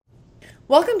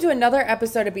Welcome to another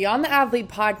episode of Beyond the Athlete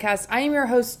podcast. I am your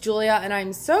host, Julia, and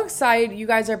I'm so excited you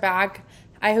guys are back.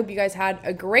 I hope you guys had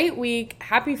a great week.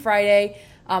 Happy Friday.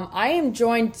 I am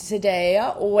joined today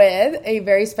with a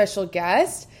very special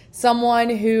guest, someone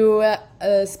who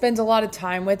spends a lot of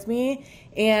time with me,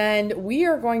 and we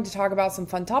are going to talk about some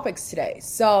fun topics today.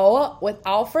 So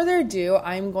without further ado,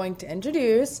 I'm going to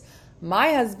introduce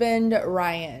my husband,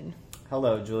 Ryan.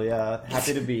 Hello, Julia.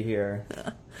 Happy to be here.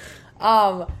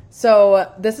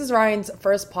 So this is Ryan's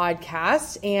first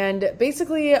podcast, and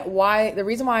basically the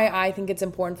reason why I think it's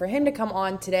important for him to come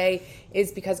on today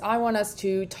is because I want us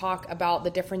to talk about the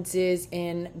differences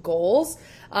in goals.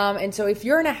 And so if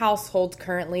you're in a household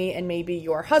currently and maybe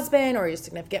your husband or your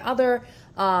significant other,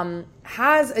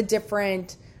 has a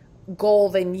different goal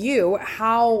than you,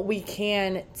 how we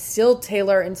can still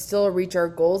tailor and still reach our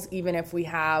goals, even if we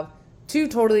have two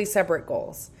totally separate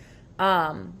goals.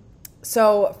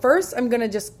 So first, I'm going to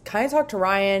just kind of talk to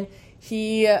Ryan.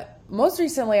 He more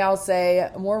recently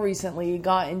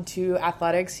got into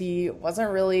athletics. He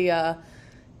wasn't really a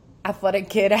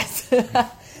athletic kid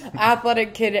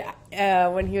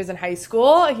when he was in high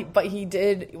school, but he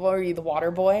did. What were you, the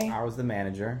water boy? I was the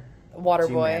manager.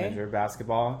 Team manager,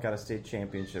 basketball, got a state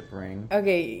championship ring.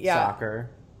 Okay, yeah.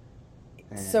 Soccer.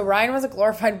 So Ryan was a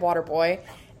glorified water boy,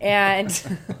 and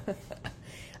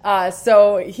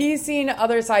so he's seen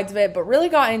other sides of it, but really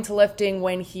got into lifting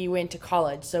when he went to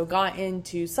college. So got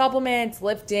into supplements,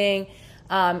 lifting,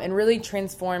 and really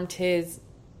transformed his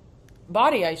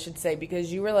body, I should say,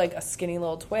 because you were like a skinny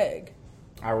little twig.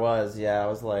 I was, yeah. I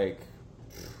was like,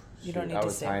 I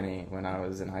was tiny when I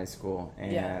was in high school.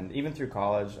 And even through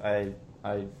college, I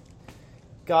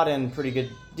got in pretty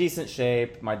good, decent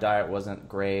shape. My diet wasn't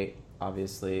great,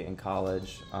 obviously, in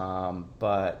college.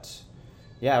 But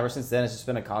yeah, ever since then, it's just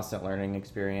been a constant learning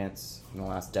experience in the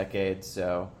last decade.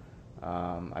 So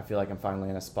I feel like I'm finally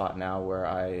in a spot now where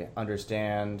I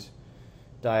understand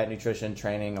diet, nutrition,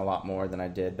 training a lot more than I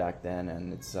did back then.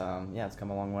 And it's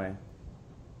come a long way.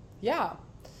 Yeah.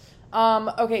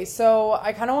 Okay, so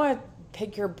I kind of want to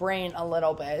pick your brain a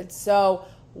little bit. So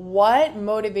what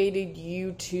motivated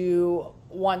you to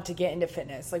want to get into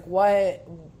fitness? Like what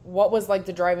was like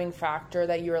the driving factor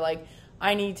that you were like,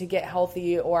 I need to get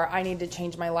healthy, or I need to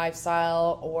change my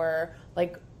lifestyle, or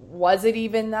like, was it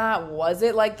even that? Was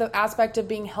it like the aspect of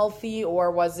being healthy, or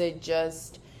was it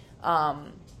just, I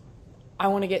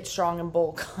want to get strong and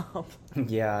bulk up?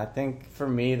 Yeah, I think for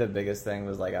me, the biggest thing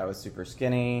was like I was super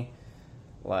skinny,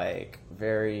 like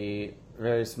very,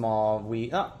 very small.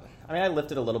 I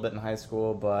lifted a little bit in high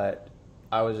school, but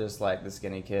I was just like the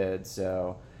skinny kid.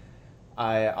 So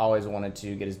I always wanted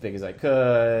to get as big as I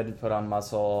could, put on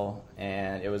muscle,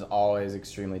 and it was always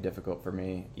extremely difficult for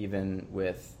me, even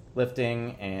with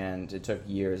lifting, and it took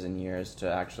years and years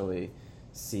to actually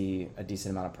see a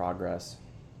decent amount of progress.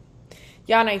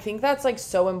 Yeah, and I think that's like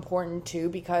so important too,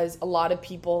 because a lot of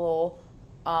people,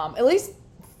 at least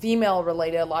female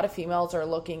related, a lot of females are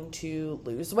looking to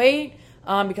lose weight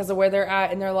because of where they're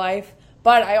at in their life.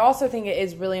 But I also think it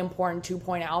is really important to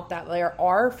point out that there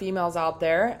are females out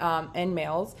there and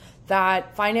males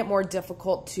that find it more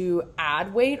difficult to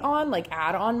add weight on, like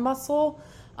add on muscle.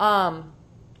 And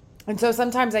so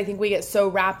sometimes I think we get so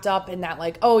wrapped up in that,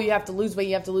 like, oh, you have to lose weight,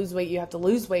 you have to lose weight, you have to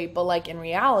lose weight. But like in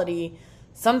reality,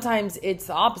 sometimes it's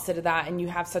the opposite of that, and you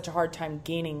have such a hard time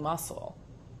gaining muscle.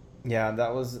 Yeah,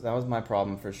 that was my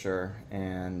problem for sure.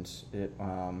 And it,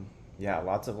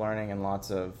 lots of learning and lots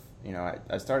of,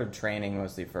 I started training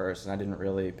mostly first, and I didn't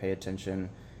really pay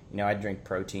attention. I'd drink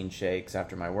protein shakes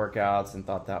after my workouts and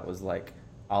thought that was like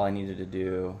all I needed to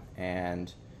do.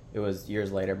 And it was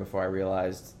years later before I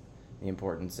realized the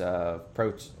importance of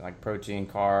protein,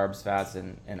 carbs, fats,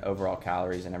 and overall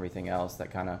calories and everything else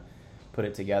that kind of put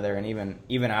it together. And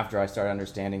even after I started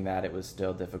understanding that, it was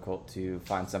still difficult to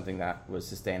find something that was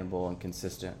sustainable and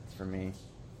consistent for me.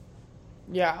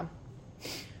 Yeah.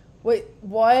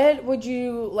 What would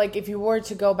you, like, if you were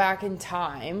to go back in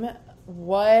time,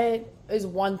 what is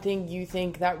one thing you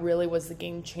think that really was the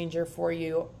game changer for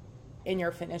you in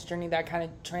your fitness journey that kind of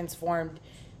transformed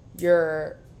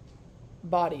your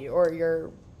body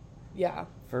or yeah?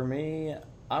 For me,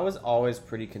 I was always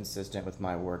pretty consistent with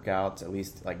my workouts, at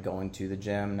least like going to the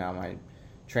gym. Now my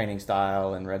training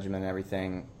style and regimen and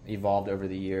everything evolved over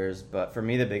the years. But for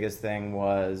me, the biggest thing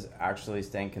was actually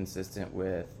staying consistent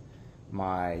with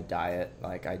my diet.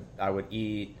 Like I would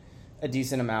eat a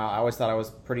decent amount. I always thought I was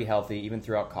pretty healthy, even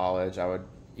throughout college. I would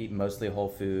eat mostly whole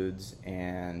foods,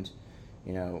 and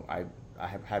I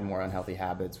have had more unhealthy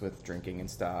habits with drinking and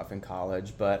stuff in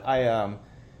college. But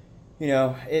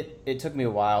it took me a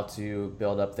while to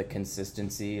build up the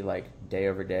consistency, like day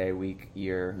over day, week,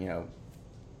 year,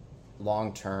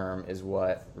 long term is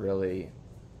what really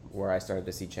where I started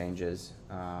to see changes.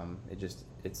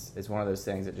 It's one of those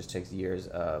things that just takes years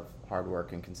of hard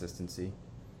work and consistency.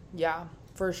 Yeah,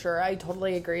 for sure. I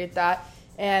totally agree with that.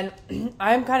 And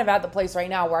I'm kind of at the place right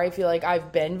now where I feel like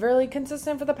I've been really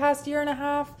consistent for the past year and a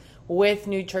half with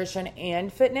nutrition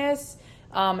and fitness.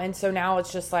 And so now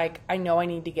it's just like, I know I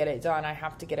need to get it done. I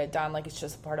have to get it done. Like, it's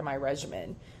just part of my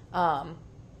regimen.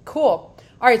 Cool.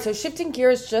 All right. So shifting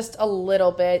gears just a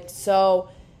little bit. So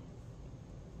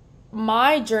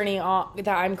my journey that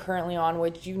I'm currently on,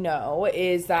 which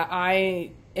is that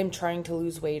I am trying to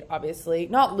lose weight, obviously.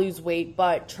 Not lose weight,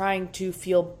 but trying to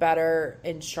feel better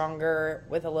and stronger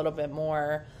with a little bit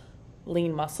more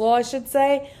lean muscle, I should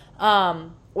say.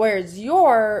 Whereas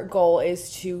your goal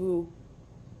is to,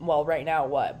 well, right now,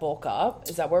 bulk up?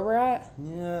 Is that where we're at?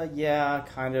 Yeah,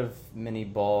 kind of mini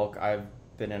bulk. I've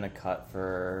been in a cut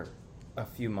for a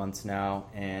few months now,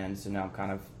 and so now I'm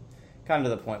kind of to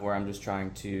the point where I'm just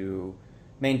trying to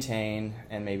maintain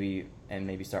and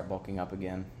maybe start bulking up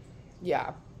again.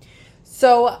 Yeah.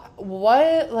 So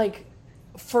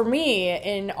for me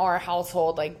in our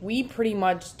household, like, we pretty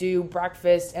much do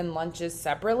breakfast and lunches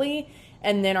separately,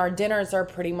 and then our dinners are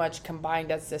pretty much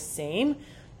combined as the same,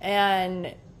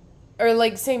 or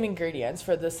like same ingredients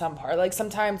for the some part. Like,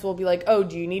 sometimes we'll be like, oh,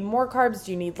 do you need more carbs?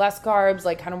 Do you need less carbs?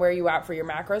 Like, kind of where are you at for your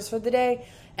macros for the day?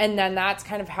 And then that's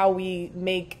kind of how we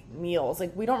make meals.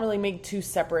 Like, we don't really make two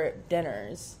separate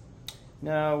dinners.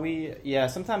 No,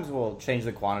 sometimes we'll change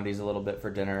the quantities a little bit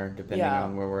for dinner depending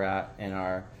on where we're at in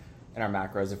our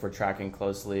macros if we're tracking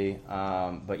closely.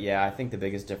 But yeah, I think the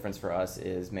biggest difference for us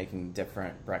is making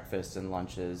different breakfasts and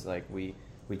lunches. Like, we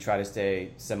try to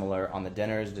stay similar on the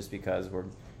dinners just because we're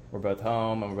both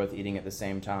home and we're both eating at the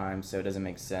same time, so it doesn't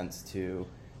make sense to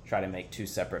try to make two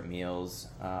separate meals.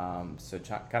 So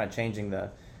kind of changing the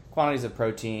quantities of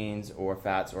proteins or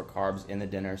fats or carbs in the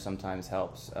dinner sometimes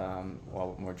helps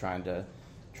while we're trying to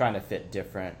fit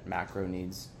different macro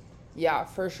needs. Yeah,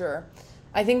 for sure.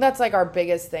 I think that's like our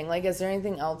biggest thing. Like, is there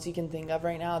anything else you can think of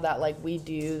right now that like we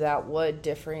do that would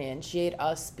differentiate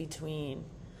us between?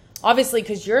 Obviously,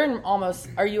 because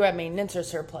are you at maintenance or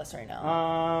surplus right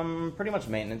now? Pretty much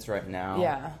maintenance right now.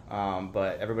 Yeah.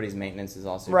 But everybody's maintenance is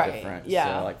also different.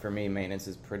 Yeah. So like for me, maintenance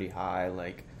is pretty high.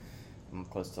 Like, I'm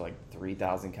close to like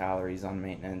 3,000 calories on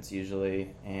maintenance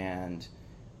usually, and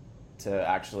to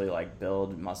actually like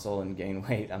build muscle and gain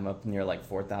weight, I'm up near like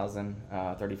 4,000,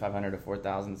 3,500 to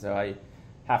 4,000. So I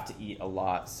have to eat a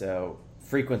lot. So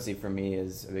frequency for me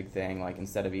is a big thing. Like,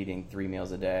 instead of eating 3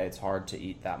 meals a day, it's hard to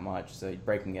eat that much. So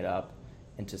breaking it up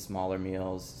into smaller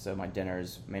meals. So my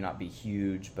dinners may not be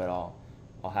huge, but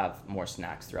I'll have more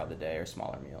snacks throughout the day or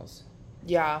smaller meals.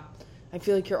 Yeah. I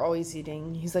feel like you're always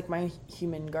eating. He's like my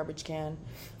human garbage can.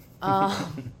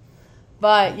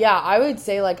 But yeah, I would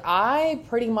say like I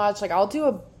pretty much like I'll do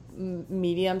a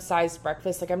medium-sized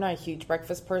breakfast. Like, I'm not a huge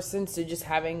breakfast person, so just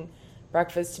having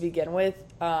breakfast to begin with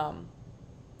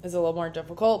is a little more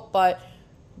difficult. But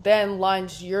then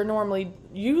lunch,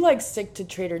 you like stick to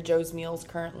Trader Joe's meals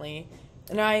currently,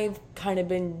 and I've kind of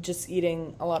been just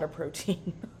eating a lot of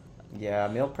protein. Yeah,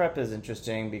 meal prep is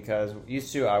interesting because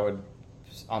used to I would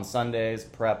on Sundays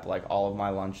prep like all of my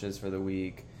lunches for the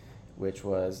week, which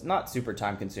was not super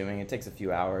time consuming. It takes a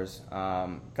few hours, a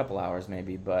couple hours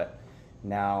maybe, but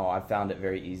now I've found it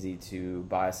very easy to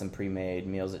buy some pre-made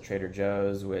meals at Trader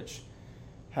Joe's, which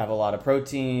have a lot of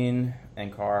protein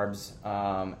and carbs,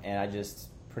 and I just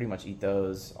pretty much eat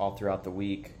those all throughout the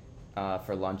week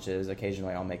for lunches.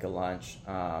 Occasionally I'll make a lunch,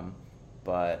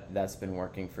 but that's been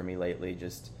working for me lately,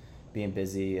 just being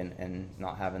busy and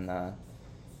not having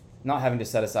to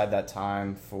set aside that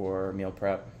time for meal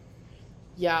prep.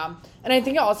 Yeah. And I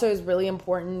think it also is really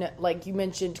important, like you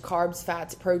mentioned carbs,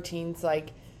 fats, proteins,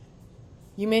 like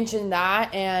you mentioned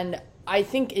that, and I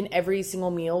think in every single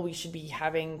meal we should be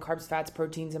having carbs, fats,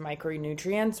 proteins, and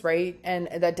micronutrients, right? And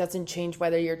that doesn't change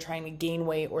whether you're trying to gain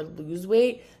weight or lose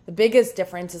weight. The biggest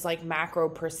difference is like macro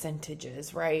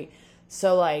percentages, right?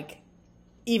 So like,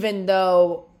 even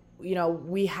though, you know,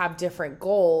 we have different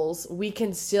goals, we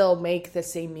can still make the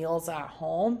same meals at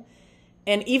home.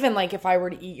 And even like if I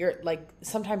were to eat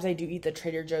sometimes I do eat the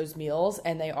Trader Joe's meals,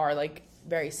 and they are like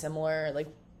very similar, like,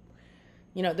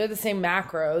 you know, they're the same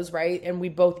macros, right? And we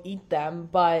both eat them,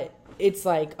 but it's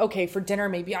like, okay, for dinner,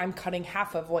 maybe I'm cutting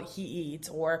half of what he eats,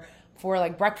 or for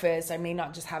like breakfast, I may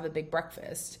not just have a big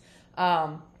breakfast.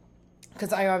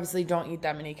 Because I obviously don't eat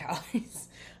that many calories.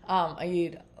 I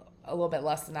eat a little bit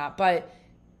less than that, but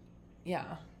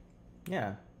yeah.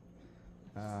 Yeah.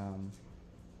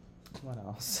 What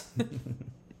else?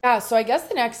 Yeah, so I guess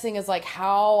the next thing is like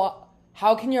how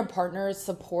how can your partner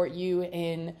support you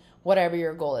in whatever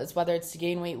your goal is, whether it's to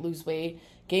gain weight, lose weight,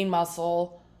 gain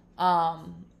muscle,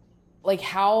 like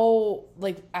how,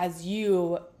 like as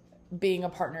you being a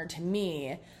partner to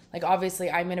me, like obviously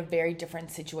I'm in a very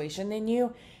different situation than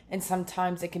you, and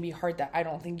sometimes it can be hard that I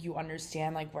don't think you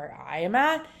understand like where I am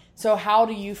at. So how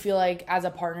do you feel like as a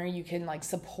partner you can like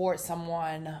support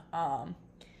someone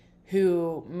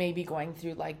who may be going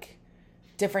through like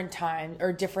different time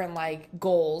or different like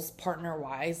goals partner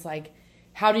wise? Like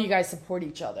how do you guys support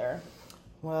each other?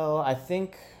 Well, I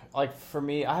think like for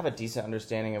me, I have a decent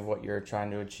understanding of what you're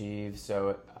trying to achieve.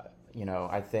 So,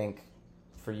 I think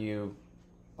for you,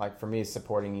 like for me,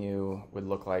 supporting you would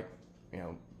look like,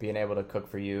 being able to cook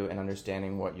for you and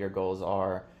understanding what your goals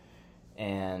are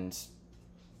and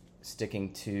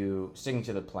sticking to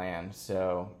the plan.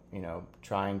 So,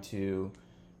 trying to,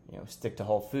 stick to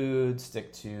whole foods,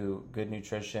 stick to good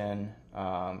nutrition,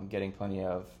 getting plenty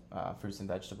of fruits and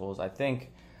vegetables. I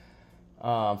think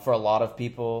for a lot of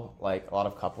people, like a lot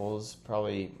of couples,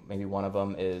 probably maybe one of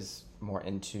them is more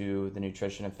into the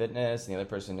nutrition and fitness, and the other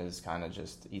person is kind of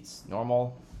just eats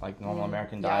normal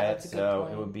American diet. So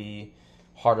it would be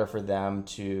harder for them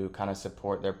to kind of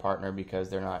support their partner because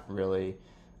they're not really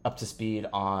up to speed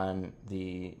on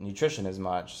the nutrition as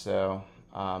much. So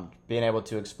being able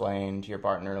to explain to your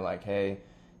partner like, hey,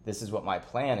 this is what my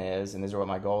plan is and these are what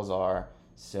my goals are.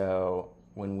 So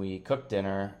when we cook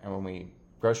dinner and when we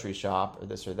grocery shop or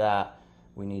this or that,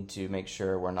 we need to make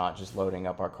sure we're not just loading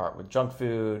up our cart with junk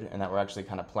food and that we're actually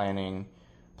kind of planning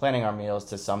our meals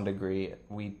to some degree.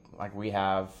 We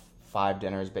have 5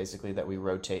 dinners basically that we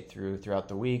rotate throughout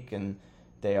the week, and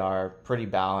they are pretty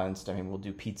balanced. I mean, we'll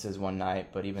do pizzas one night,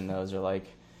 but even those are like,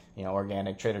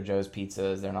 organic Trader Joe's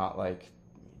pizzas. They're not like,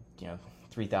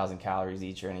 3,000 calories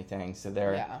each or anything. So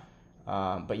they're,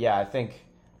 but yeah, I think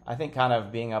kind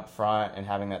of being upfront and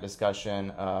having that discussion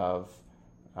of,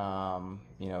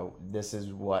 this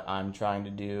is what I'm trying to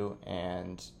do,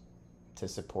 and to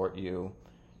support you,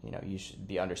 you should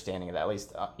be understanding of that. At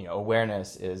least,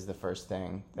 awareness is the first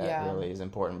thing that really is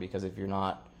important, because if you're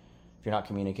not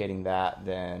communicating that,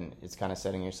 then it's kind of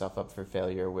setting yourself up for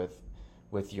failure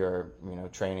with your,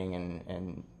 training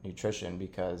and nutrition,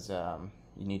 because,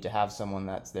 you need to have someone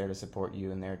that's there to support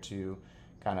you and there to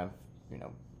kind of,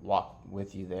 walk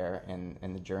with you there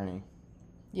in the journey.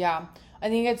 Yeah, I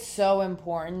think it's so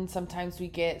important. Sometimes we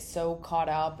get so caught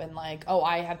up in like, oh,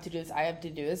 I have to do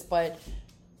this. But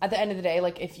at the end of the day,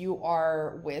 like if you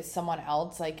are with someone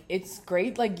else, like it's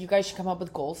great. Like you guys should come up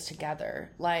with goals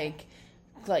together, like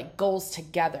goals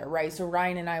together, right? So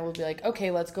Ryan and I will be like,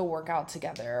 okay, let's go work out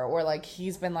together. Or like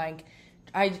he's been like,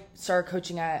 I started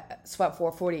coaching at Sweat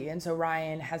 440, and so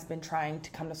Ryan has been trying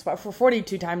to come to Sweat 440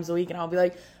 2 times a week, and I'll be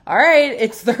like, all right,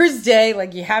 it's Thursday,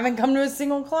 like you haven't come to a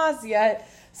single class yet.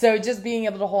 So just being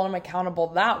able to hold him accountable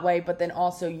that way, but then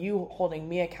also you holding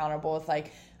me accountable with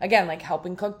like, again, like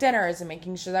helping cook dinners and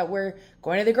making sure that we're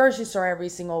going to the grocery store every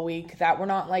single week, that we're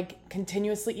not like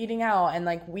continuously eating out. And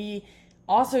like we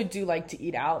also do like to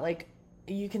eat out. Like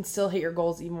you can still hit your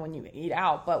goals even when you eat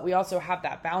out, but we also have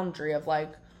that boundary of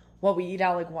like what we eat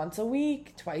out like once a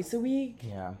week, twice a week.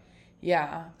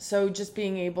 Yeah. So just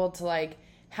being able to like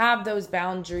have those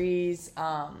boundaries,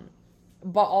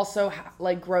 but also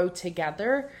like grow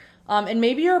together. And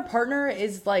maybe your partner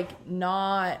is like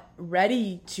not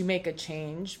ready to make a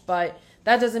change, but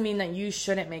that doesn't mean that you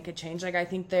shouldn't make a change. Like I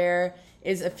think there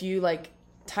is a few like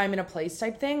time and a place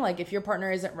type thing. Like if your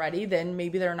partner isn't ready, then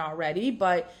maybe they're not ready,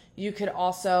 but you could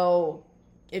also,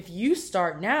 if you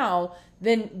start now,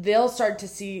 then they'll start to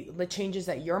see the changes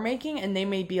that you're making, and they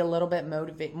may be a little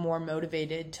bit more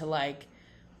motivated to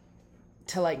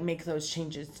make those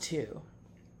changes too.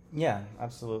 Yeah,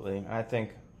 absolutely. And I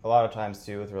think a lot of times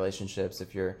too with relationships,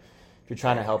 if you're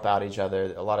trying to help out each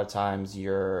other, a lot of times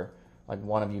you're like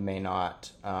one of you may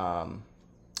not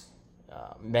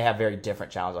may have very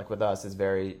different challenges. Like with us, it's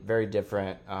very, very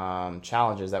different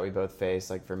challenges that we both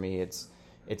face. Like for me, it's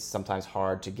sometimes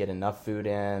hard to get enough food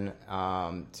in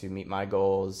to meet my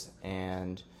goals,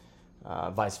 and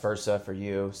vice versa for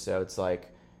you. So it's like,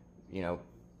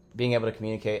 being able to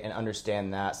communicate and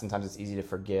understand that. Sometimes it's easy to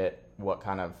forget what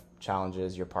kind of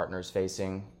challenges your partner is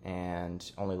facing and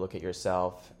only look at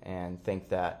yourself and think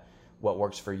that what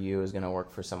works for you is going to work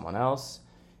for someone else.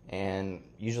 And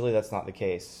usually that's not the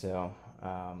case. So,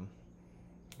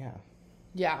 yeah.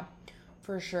 Yeah,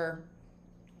 for sure.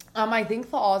 I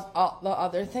think the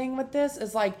other thing with this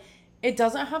is like, it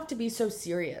doesn't have to be so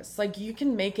serious. Like you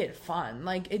can make it fun.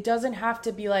 Like it doesn't have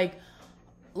to be like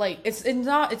it's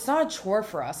not a chore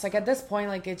for us. Like at this point,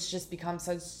 like it's just become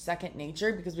such second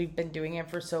nature because we've been doing it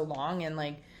for so long, and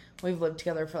like we've lived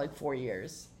together for like 4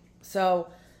 years. So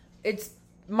it's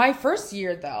my first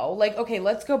year though. Like, okay,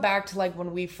 let's go back to like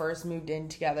when we first moved in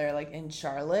together, like in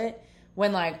Charlotte,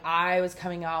 when like I was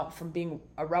coming out from being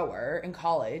a rower in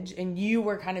college and you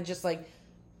were kind of just like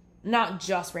not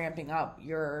just ramping up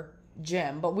your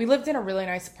gym, but we lived in a really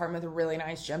nice apartment with a really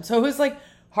nice gym. So it was like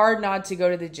hard not to go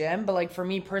to the gym, but like for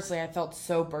me personally, I felt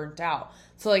so burnt out.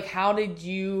 So like how did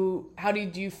you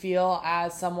feel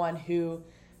as someone who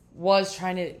was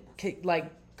trying to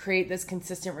like create this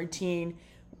consistent routine,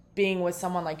 being with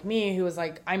someone like me who was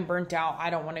like, I'm burnt out, I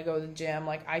don't want to go to the gym,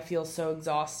 like I feel so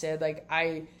exhausted, like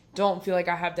I don't feel like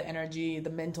I have the energy, the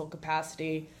mental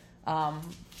capacity.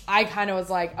 I kind of was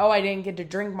like, oh, I didn't get to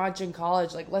drink much in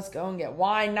college, like let's go and get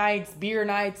wine nights, beer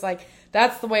nights, like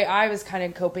that's the way I was kind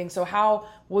of coping. So how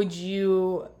would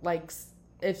you, like,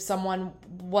 if someone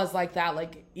was like that,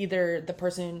 like either the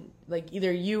person, like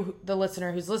either you, the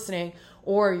listener who's listening,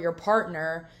 or your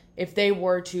partner, if they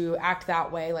were to act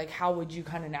that way, like how would you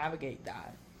kind of navigate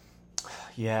that?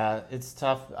 Yeah, it's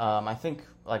tough. I think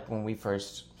like when we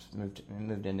first moved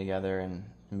in together and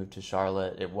moved to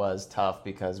Charlotte, it was tough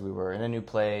because we were in a new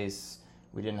place.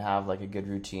 We didn't have like a good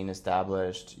routine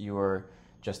established. You were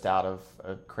just out of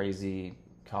a crazy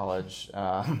college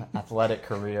athletic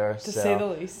career, to say the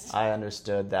least. I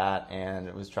understood that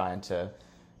and was trying to,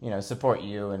 support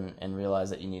you and realize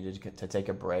that you needed to take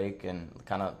a break and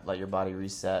kind of let your body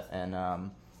reset.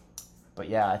 And but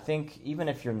yeah, I think even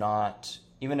if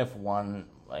one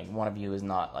of you is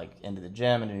not like into the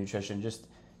gym and nutrition, just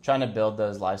trying to build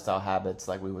those lifestyle habits.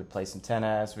 Like we would play some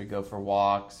tennis, we'd go for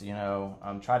walks,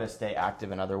 try to stay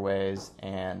active in other ways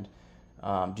and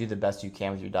do the best you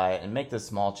can with your diet and make the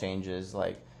small changes.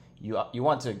 Like you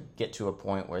want to get to a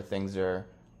point where things are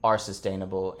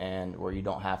sustainable and where you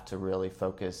don't have to really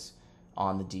focus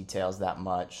on the details that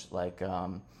much. Like,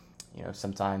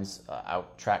 sometimes I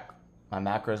track my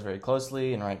macros very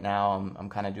closely, and right now I'm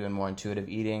kind of doing more intuitive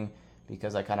eating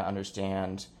because I kind of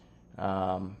understand,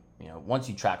 once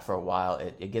you track for a while,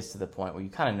 it gets to the point where you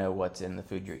kind of know what's in the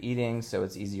food you're eating, so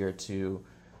it's easier to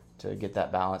get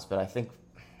that balance. But I think,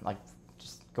 like,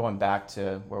 just going back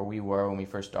to where we were when we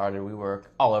first started, we were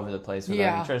all over the place with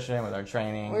our nutrition, with our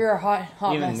training. We were hot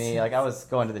Even mess. me, like I was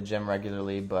going to the gym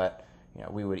regularly, but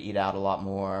we would eat out a lot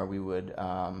more. We would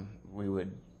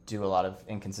do a lot of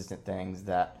inconsistent things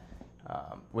that,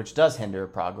 which does hinder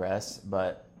progress.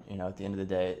 But at the end of the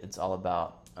day, it's all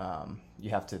about you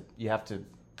have to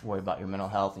worry about your mental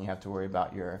health and you have to worry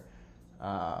about your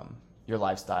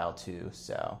lifestyle too.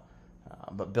 So,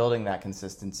 but building that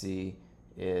consistency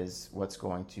is what's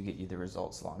going to get you the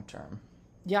results long term.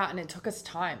 Yeah, and it took us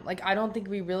time. Like, I don't think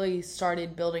we really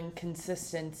started building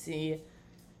consistency.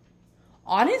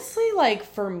 Honestly, like,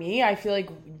 for me, I feel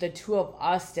like the two of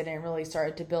us didn't really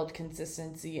start to build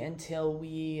consistency until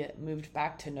we moved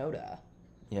back to NODA.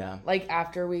 Yeah. Like,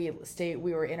 after we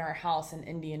were in our house in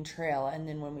Indian Trail, and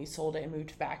then when we sold it and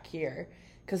moved back here,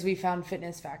 because we found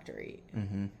Fitness Factory.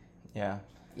 Mm-hmm. Yeah.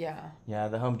 Yeah. Yeah,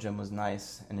 the home gym was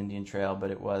nice in Indian Trail,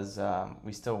 but it was,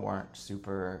 we still weren't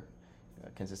super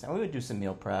consistent. We would do some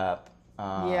meal prep.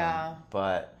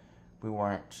 But we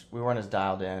weren't as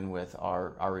dialed in with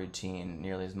our routine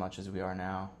nearly as much as we are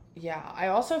now. Yeah, I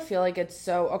also feel like it's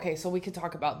so... Okay, so we could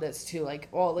talk about this too. Like,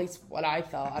 well, at least what I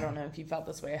felt. I don't know if you felt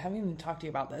this way. I haven't even talked to you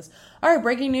about this. All right,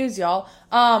 breaking news, y'all,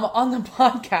 on the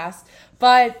podcast.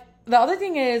 But the other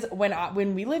thing is,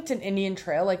 when we lived in Indian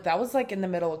Trail, like, that was, like, in the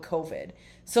middle of COVID.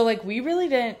 So, like,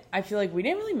 I feel like we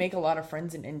didn't really make a lot of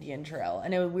friends in Indian Trail.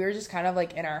 And we were just kind of,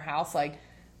 like, in our house, like,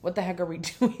 what the heck are we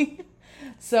doing?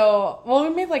 So, well,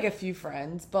 we made, like, a few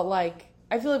friends. But, like,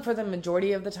 I feel like for the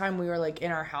majority of the time, we were, like,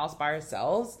 in our house by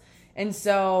ourselves. And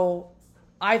so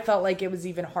I felt like it was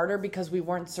even harder because we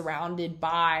weren't surrounded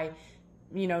by,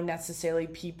 necessarily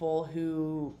people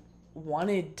who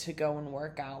wanted to go and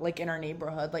work out. Like, in our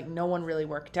neighborhood, like, no one really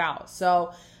worked out.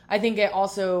 So I think it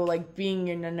also, like, being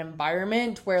in an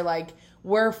environment where, like,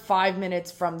 we're 5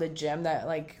 minutes from the gym that,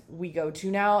 like, we go to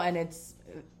now, and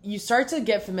you start to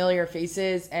get familiar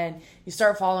faces and you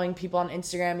start following people on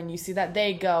Instagram and you see that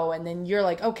they go, and then you're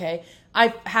like, okay,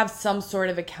 I have some sort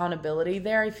of accountability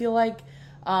there, I feel like.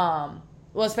 Well,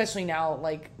 especially now,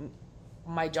 like,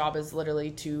 my job is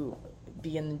literally to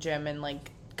be in the gym and,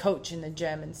 like, coach in the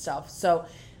gym and stuff. So,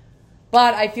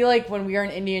 but I feel like when we were in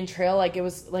Indian Trail, like, it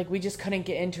was, like, we just couldn't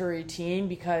get into a routine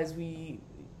because we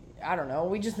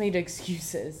just made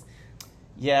excuses.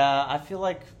 Yeah, I feel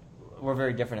like we're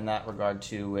very different in that regard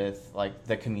too, with like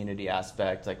the community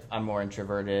aspect. Like, I'm more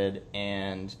introverted,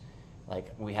 and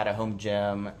like we had a home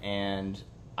gym and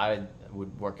I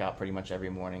would work out pretty much every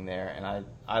morning there, and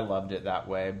I loved it that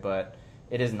way. But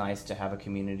it is nice to have a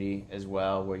community as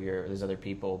well where there's other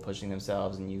people pushing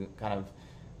themselves, and you kind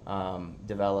of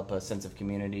develop a sense of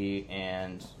community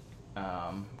and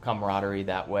camaraderie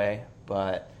that way.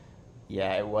 But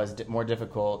yeah, it was more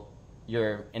difficult.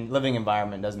 Your living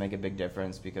environment does make a big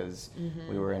difference because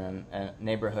we were in a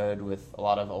neighborhood with a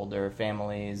lot of older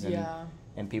families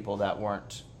and people that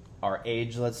weren't our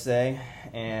age, let's say,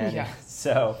 and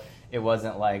so it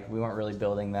wasn't like we weren't really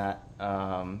building that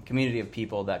community of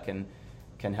people that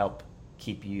can help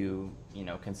keep you,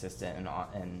 consistent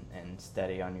and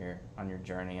steady on your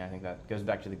journey. I think that goes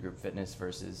back to the group fitness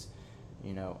versus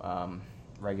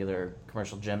regular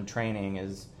commercial gym training.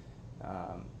 Is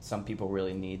some people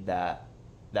really need that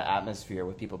atmosphere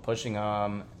with people pushing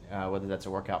them, whether that's a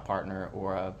workout partner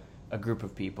or a group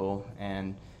of people,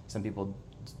 and some people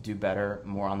do better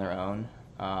more on their own.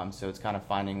 So it's kind of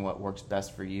finding what works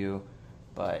best for you,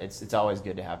 but it's always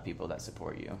good to have people that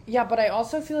support you. Yeah, but I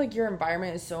also feel like your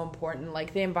environment is so important.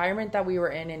 Like the environment that we were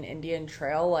in Indian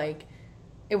Trail, like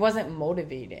it wasn't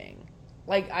motivating.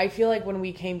 Like I feel like when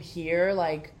we came here,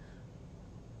 like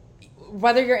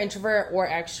whether you're introvert or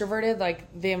extroverted,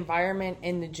 like the environment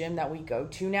in the gym that we go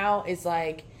to now is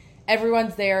like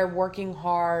everyone's there working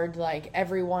hard. Like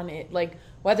like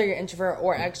whether you're introvert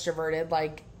or extroverted,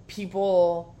 like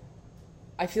people,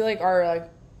 I feel like are like,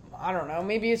 I don't know,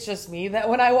 maybe it's just me that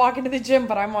when I walk into the gym,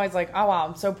 but I'm always like, oh wow,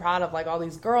 I'm so proud of like all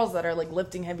these girls that are like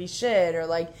lifting heavy shit, or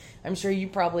like I'm sure you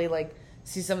probably like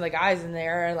see some of the guys in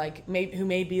there like who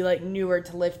may be like newer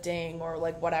to lifting or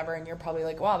like whatever, and you're probably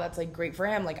like, wow, that's like great for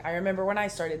him. Like I remember when I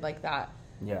started like that.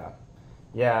 Yeah,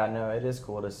 no, it is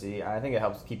cool to see. I think it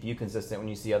helps keep you consistent when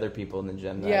you see other people in the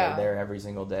gym that are there every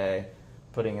single day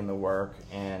putting in the work.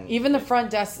 And even the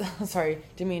front desk sorry,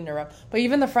 didn't mean to interrupt, but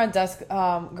even the front desk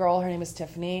girl, her name is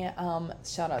Tiffany,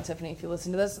 shout out Tiffany if you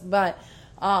listen to this, but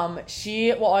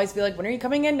she will always be like, when are you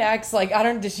coming in next? Like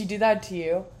did she do that to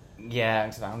you? Yeah,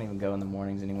 because I don't even go in the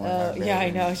mornings anymore. Yeah, I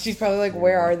know. She's probably like,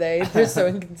 where are they? They're so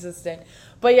inconsistent.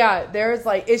 But yeah, there's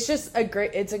like, it's a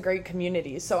great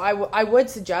community. So I would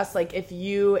suggest like if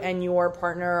you and your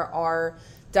partner are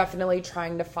definitely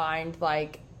trying to find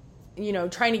like,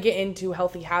 trying to get into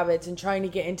healthy habits and trying to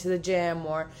get into the gym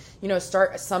or,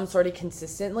 start some sort of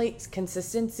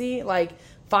consistency, like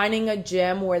finding a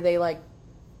gym where they like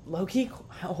low-key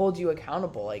hold you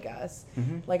accountable, I guess.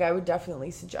 Like I would definitely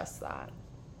suggest that.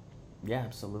 Yeah,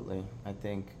 absolutely. I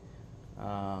think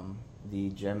the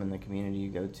gym and the community you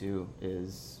go to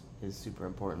is super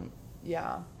important.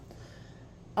 Yeah.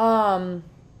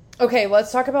 Okay,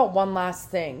 let's talk about one last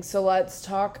thing. So let's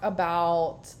talk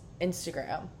about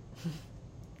Instagram.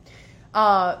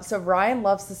 So Ryan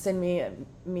loves to send me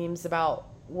memes about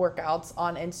workouts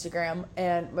on Instagram,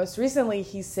 and most recently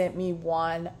he sent me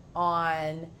one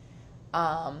on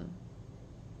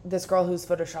this girl who's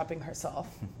photoshopping herself.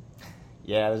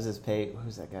 Yeah, there's this page.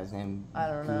 Who's that guy's name? I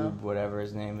don't know. Whatever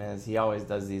his name is. He always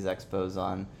does these expos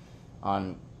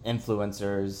on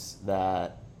influencers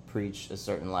that preach a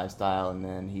certain lifestyle, and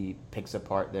then he picks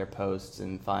apart their posts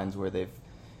and finds where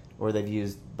they've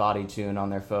used Body Tune on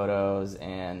their photos,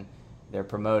 and they're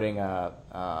promoting a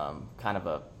kind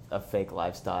of a fake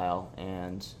lifestyle,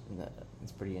 and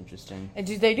it's pretty interesting. And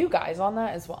do they do guys on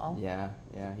that as well? Yeah,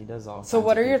 he does all. So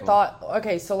what are your thoughts?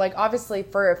 Okay, so like obviously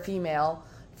for a female.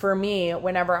 For me,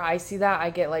 whenever I see that, I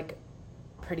get like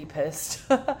pretty pissed,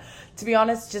 to be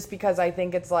honest, just because I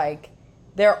think it's like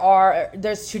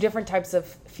there's two different types of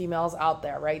females out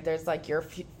there, right? There's like your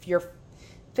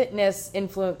fitness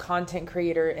content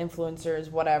creator,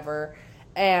 influencers, whatever,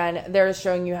 and they're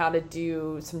showing you how to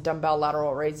do some dumbbell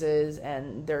lateral raises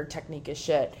and their technique is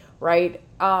shit, right?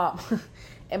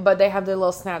 But they have their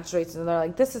little snatch weights and they're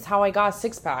like, this is how I got a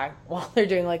six-pack while they're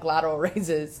doing like lateral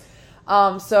raises.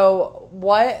 So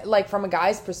what, like from a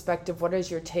guy's perspective, what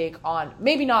is your take on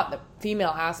maybe not the female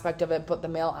aspect of it, but the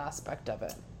male aspect of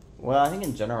it? Well, I think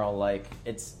in general, like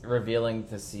it's revealing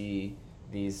to see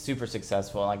these super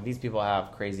successful, like these people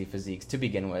have crazy physiques to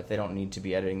begin with. They don't need to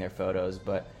be editing their photos,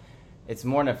 but it's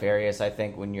more nefarious, I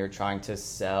think, when you're trying to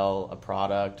sell a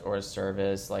product or a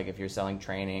service, like if you're selling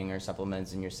training or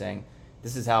supplements and you're saying,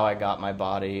 this is how I got my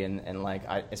body, and like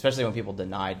especially when people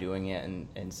deny doing it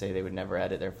and say they would never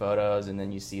edit their photos, and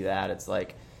then you see that, it's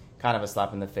like kind of a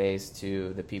slap in the face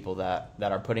to the people that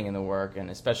are putting in the work,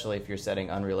 and especially if you're setting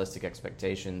unrealistic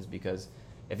expectations, because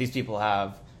if these people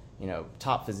have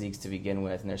top physiques to begin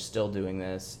with and they're still doing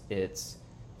this, it's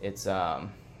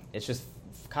just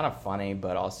kind of funny,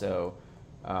 but also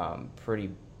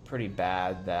pretty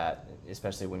bad, that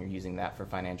especially when you're using that for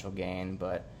financial gain.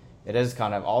 But it is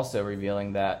kind of also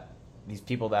revealing that these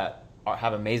people that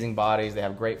have amazing bodies, they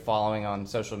have great following on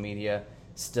social media,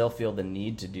 still feel the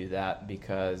need to do that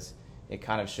because it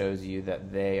kind of shows you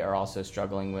that they are also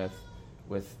struggling with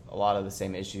a lot of the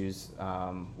same issues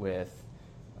with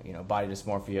body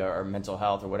dysmorphia or mental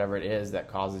health or whatever it is that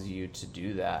causes you to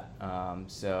do that.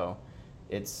 So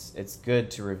it's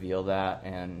good to reveal that,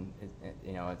 and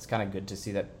it's kind of good to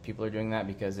see that people are doing that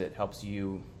because it helps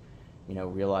you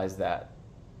realize that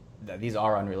these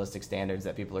are unrealistic standards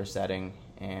that people are setting.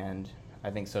 And I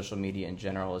think social media in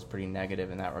general is pretty negative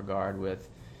in that regard with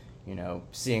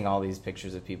seeing all these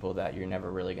pictures of people that you're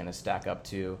never really going to stack up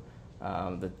to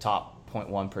the top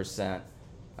 0.1%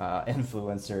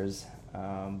 influencers.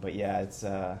 But yeah,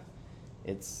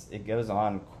 it goes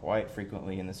on quite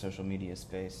frequently in the social media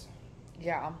space.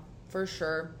 Yeah, for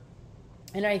sure.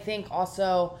 And I think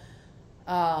also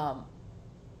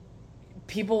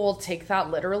people will take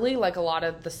that literally, like a lot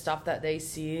of the stuff that they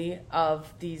see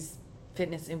of these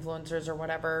fitness influencers or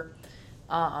whatever,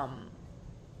 and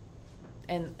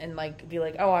like be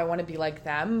like, oh, I want to be like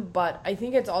them. But I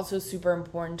think it's also super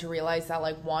important to realize that,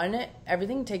 like, one,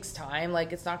 everything takes time,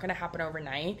 like it's not going to happen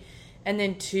overnight. And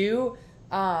then two,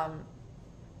 I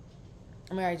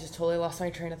just totally lost my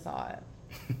train of thought.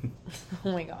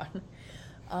 Oh my God.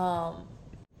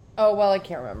 Oh, well, I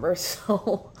can't remember,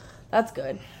 so that's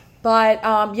good. But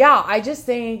yeah, I just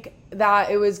think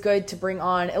that it was good to bring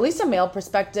on at least a male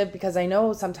perspective, because I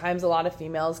know sometimes a lot of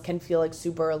females can feel like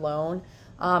super alone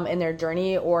in their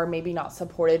journey, or maybe not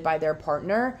supported by their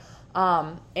partner.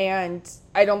 And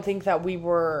I don't think that we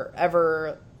were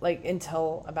ever, like,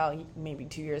 until about maybe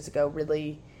 2 years ago,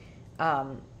 really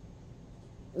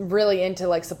into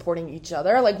like supporting each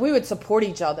other. Like, we would support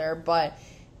each other, but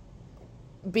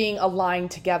being aligned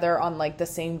together on like the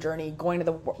same journey, going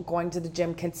to the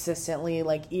gym consistently,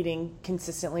 like eating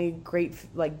consistently great,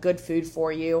 like good food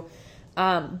for you.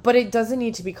 But it doesn't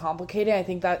need to be complicated. I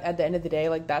think that at the end of the day,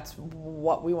 like, that's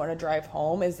what we want to drive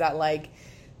home, is that like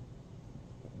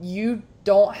you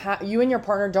and your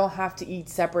partner don't have to eat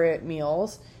separate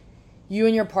meals. You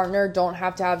and your partner don't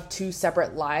have to have two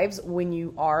separate lives when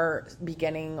you are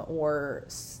beginning or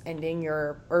ending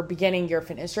beginning your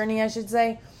fitness journey, I should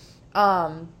say.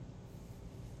 And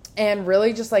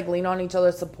really just like lean on each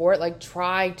other's support, like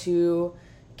try to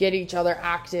get each other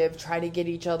active, try to get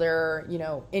each other,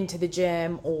 into the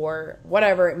gym or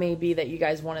whatever it may be that you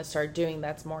guys want to start doing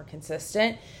that's more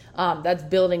consistent. That's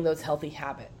building those healthy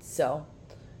habits. So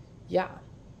yeah,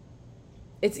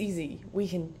 it's easy.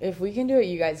 If we can do it,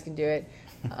 you guys can do it.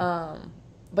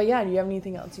 But yeah, do you have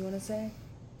anything else you want to say?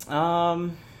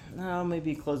 No,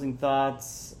 maybe closing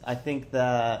thoughts. I think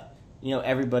that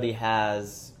everybody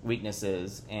has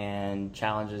weaknesses and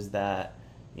challenges that,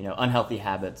 unhealthy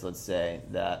habits, let's say,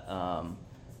 that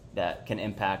that can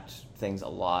impact things a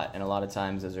lot. And a lot of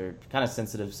times those are kind of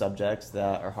sensitive subjects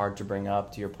that are hard to bring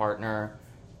up to your partner.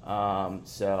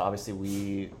 So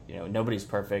obviously nobody's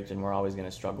perfect, and we're always going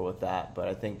to struggle with that. But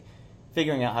I think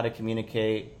figuring out how to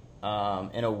communicate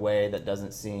in a way that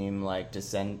doesn't seem like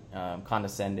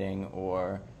condescending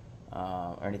or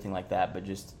anything like that, but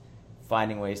just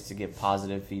finding ways to give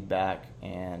positive feedback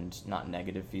and not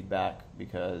negative feedback,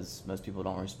 because most people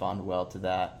don't respond well to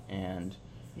that. And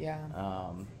yeah,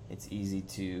 it's easy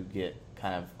to get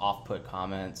kind of off-put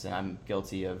comments, and I'm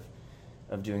guilty of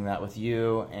doing that with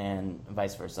you, and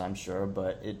vice versa, I'm sure.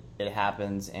 But it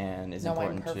happens, and it's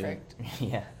important to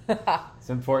yeah, it's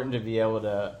important to be able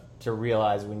to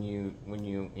realize when you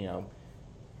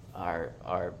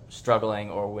are struggling,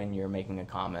 or when you're making a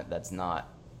comment that's not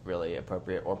really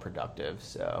appropriate or productive.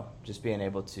 So just being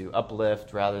able to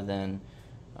uplift rather than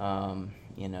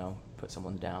put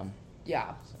someone down.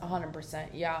 Yeah, 100%.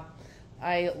 Yeah,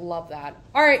 I love that.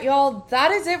 All right, y'all, that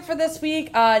is it for this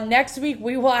week. Next week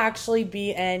we will actually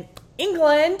be in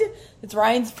England. It's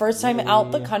Ryan's first time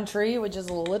out the country, which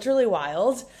is literally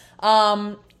wild.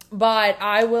 But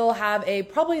I will have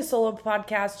probably a solo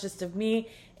podcast just of me.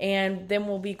 And then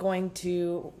we're going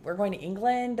to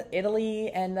England, Italy,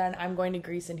 and then I'm going to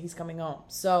Greece, and he's coming home.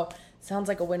 So sounds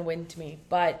like a win-win to me.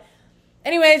 But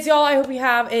anyways, y'all, I hope you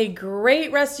have a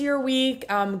great rest of your week.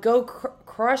 Go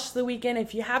crush the weekend.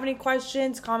 If you have any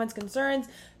questions, comments, concerns,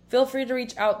 feel free to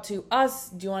reach out to us.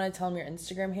 Do you want to tell them your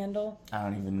Instagram handle? I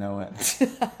don't even know it.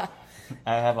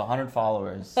 I have 100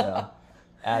 followers, so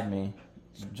add me.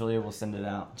 Julia will send it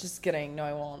out. Just kidding. No,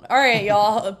 I won't. All right,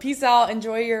 y'all. Peace out.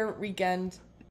 Enjoy your weekend.